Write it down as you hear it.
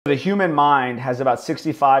The human mind has about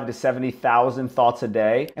 65 to 70,000 thoughts a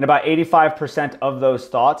day, and about 85% of those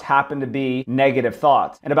thoughts happen to be negative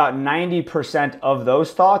thoughts. And about 90% of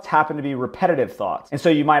those thoughts happen to be repetitive thoughts. And so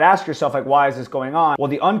you might ask yourself, like, why is this going on? Well,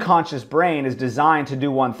 the unconscious brain is designed to do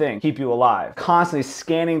one thing: keep you alive. Constantly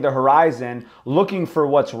scanning the horizon, looking for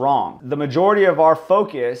what's wrong. The majority of our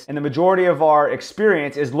focus and the majority of our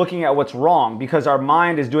experience is looking at what's wrong because our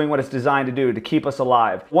mind is doing what it's designed to do, to keep us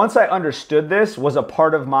alive. Once I understood this was a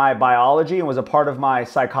part of my biology and was a part of my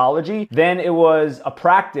psychology, then it was a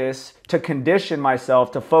practice to condition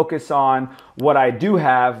myself to focus on what I do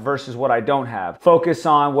have versus what I don't have. Focus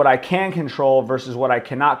on what I can control versus what I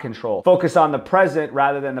cannot control. Focus on the present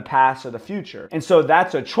rather than the past or the future. And so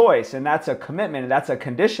that's a choice, and that's a commitment, and that's a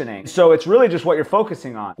conditioning. So it's really just what you're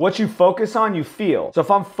focusing on. What you focus on, you feel. So if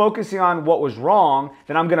I'm focusing on what was wrong,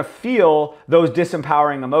 then I'm gonna feel those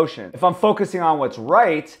disempowering emotions. If I'm focusing on what's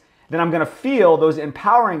right, then I'm gonna feel those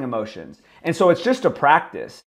empowering emotions. And so it's just a practice.